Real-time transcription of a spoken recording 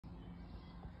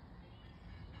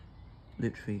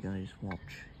Literally, guys,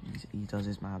 watch. He does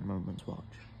his mad moments, watch.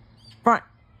 Right!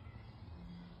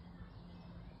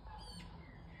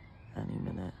 Any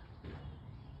minute.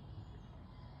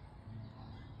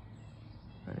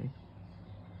 Ready?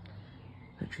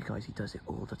 Literally, guys, he does it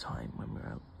all the time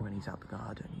when he's out the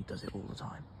garden. He does it all the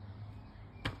time.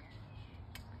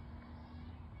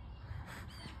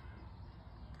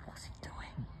 What's he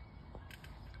doing?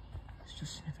 He's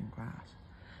just sniffing grass.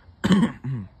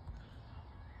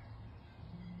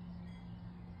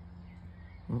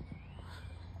 Oh.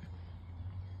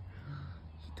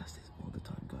 He does this all the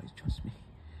time, guys, trust me.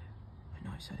 I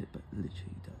know I said it, but literally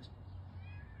he does.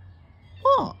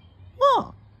 What?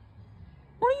 What?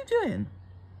 What are you doing?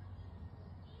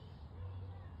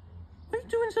 What are you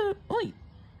doing to the... Oi!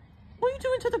 What are you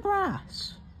doing to the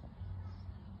grass?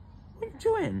 What are you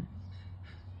doing?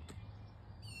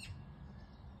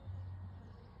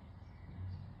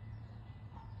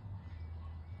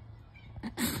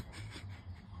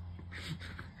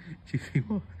 Do you see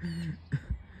what?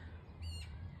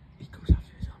 He goes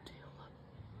after his own tail.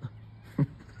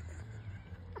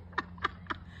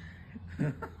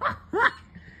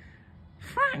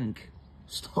 Frank!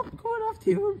 Stop going after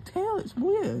your own tail, it's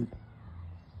weird.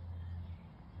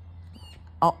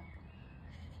 Oh!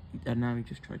 And now he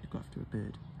just tried to go after a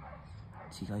bird.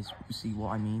 See, guys, see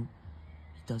what I mean?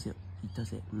 He does it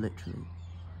literally.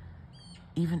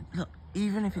 Even, look,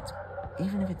 even if it's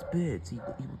birds, he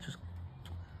will just...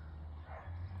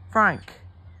 Frank,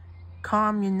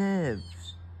 calm your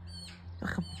nerves. You're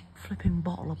like a flipping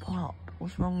bottle of pop.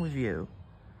 What's wrong with you?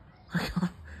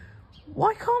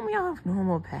 Why can't we have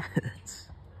normal pets?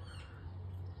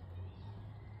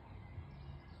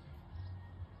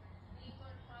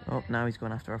 Oh, now he's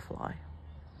going after a fly.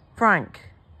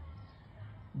 Frank,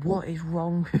 what is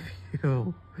wrong with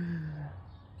you?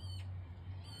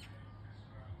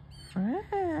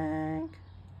 Frank.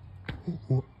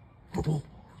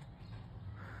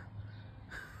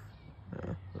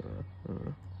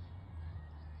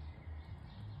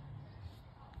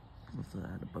 I thought I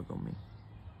had a bug on me.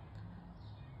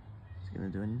 Is he gonna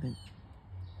do anything?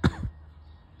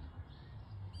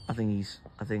 I think he's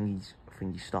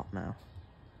stopped now.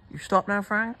 You stopped now,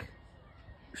 Frank?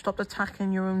 You stopped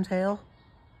attacking your own tail?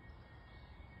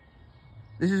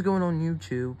 This is going on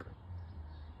YouTube.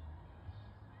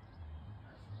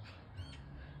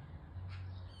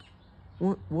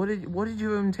 What did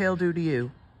your own tail do to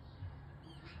you?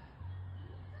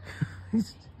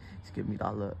 he's giving me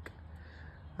that look.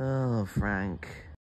 Oh, Frank.